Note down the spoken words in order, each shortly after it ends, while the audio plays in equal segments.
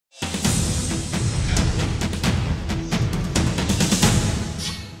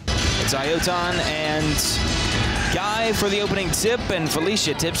It's Ayotan and Guy for the opening tip, and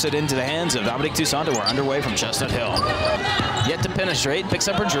Felicia tips it into the hands of Dominique Toussaint. We're underway from Chestnut Hill. Yet to penetrate, picks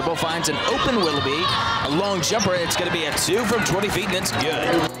up her dribble, finds an open Willoughby, a long jumper. It's going to be a 2 from 20 feet, and it's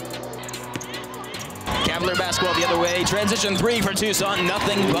good. Cavalier basketball the other way. Transition 3 for Toussaint,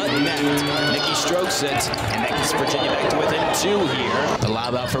 nothing but net. Nikki strokes it, and that gets Virginia back to within 2 here. The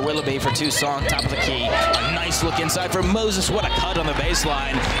lob out for Willoughby for Toussaint, top of the key. A nice look inside for Moses. What a cut on the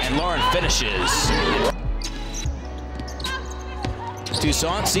baseline, and Lauren finishes.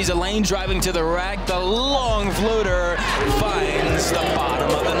 Toussaint sees a lane driving to the rack. The long floater finds the bottom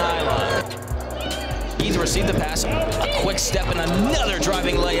of the nylon. He's received the pass, a quick step and another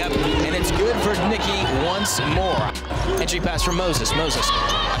driving layup, and it's good for Nikki once more. Entry pass from Moses. Moses,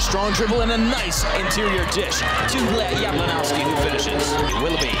 a strong dribble and a nice interior dish to Jablonowski, who finishes.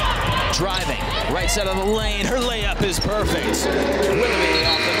 Willoughby driving, right side of the lane. Her layup is perfect. Willoughby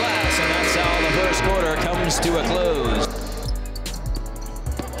off the glass, and that's how the first quarter comes to a close.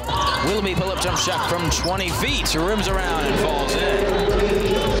 Willoughby pull-up jump shot from 20 feet, rims around and falls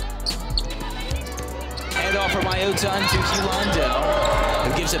in. Off from Ayotan to Hulandel,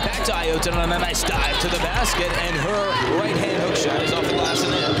 who gives it back to Ayotan on a nice dive to the basket, and her right-hand hook shot is off the glass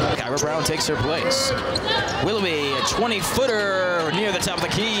and in. Kyra Brown takes her place. Willoughby, a 20-footer near the top of the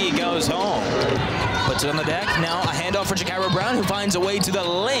key, goes home. Puts it on the deck. Now a handoff for Jakyra Brown, who finds a way to the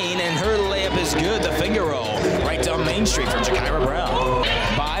lane, and her layup is good. The finger roll right down Main Street for Jakyra Brown.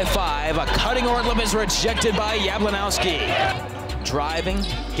 By 5, a cutting Ortlip is rejected by Jablonowski. Driving,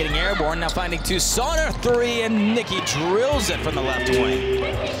 getting airborne, now finding Toussaint her 3, and Nikki drills it from the left wing.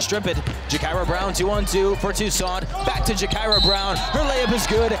 Strip it, Jakyra Brown 2-on-2 for Toussaint, back to Jakyra Brown, her layup is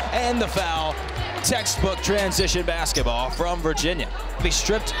good, and the foul. Textbook transition basketball from Virginia. Be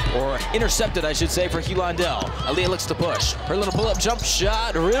stripped, or intercepted I should say, for Hulandel. Aaliyah looks to push. Her little pull-up jump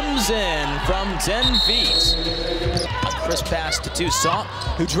shot rims in from 10 feet. A crisp pass to Toussaint,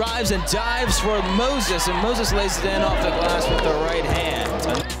 who drives and dives for Moses, and Moses lays it in off the glass with the right hand.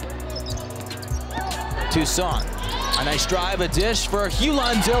 Toussaint, a nice drive, a dish for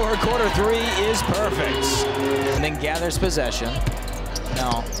Hulandel. Her quarter 3 is perfect. And then gathers possession.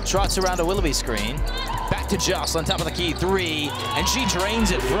 Now, trots around a Willoughby screen. Back to Jocelyn, top of the key, 3, and she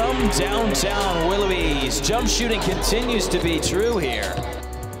drains it from downtown. Willoughby's jump shooting continues to be true here.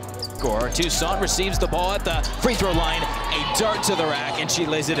 Toussaint receives the ball at the free throw line, a dart to the rack, and she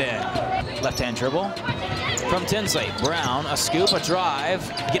lays it in. Left-hand dribble from Tinsley. Brown, a scoop, a drive,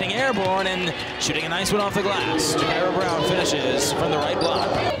 getting airborne and shooting a nice one off the glass. Jakyra Brown finishes from the right block.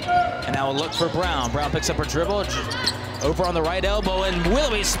 And now a look for Brown. Brown picks up her dribble. Over on the right elbow, and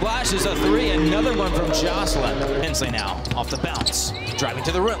Willoughby splashes a 3, another one from Jocelyn. Tinsley now, off the bounce, driving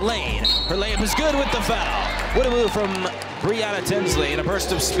to the lane. Her layup is good with the foul. What a move from Brianna Tinsley, and a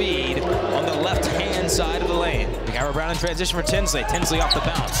burst of speed on the left-hand side of the lane. Jakyra Brown in transition for Tinsley. Tinsley off the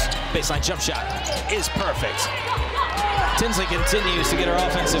bounce. Baseline jump shot is perfect. Tinsley continues to get her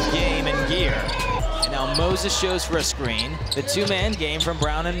offensive game in gear. Now Moses shows for a screen. The 2-man game from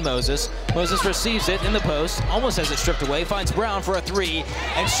Brown and Moses. Moses receives it in the post, almost has it stripped away, finds Brown for a 3,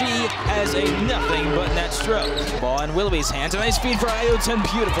 and she has a nothing but net stroke. Ball in Willoughby's hands, a nice feed for Ayotan.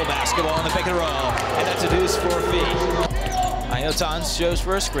 Beautiful basketball on the pick and roll, and that's a deuce for Fee. Ayotan shows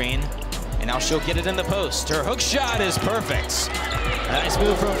for a screen, and now she'll get it in the post. Her hook shot is perfect. A nice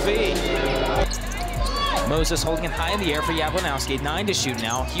move from Fee. Moses holding it high in the air for Jablonowski. 9 to shoot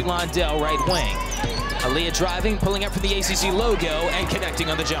now. Hulandel right wing. Aaliyah driving, pulling up for the ACC logo, and connecting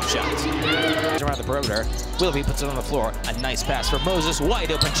on the jump shot. Around the perimeter, Willoughby puts it on the floor. A nice pass for Moses.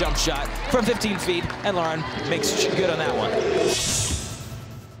 Wide open jump shot from 15 feet, and Lauren makes good on that one.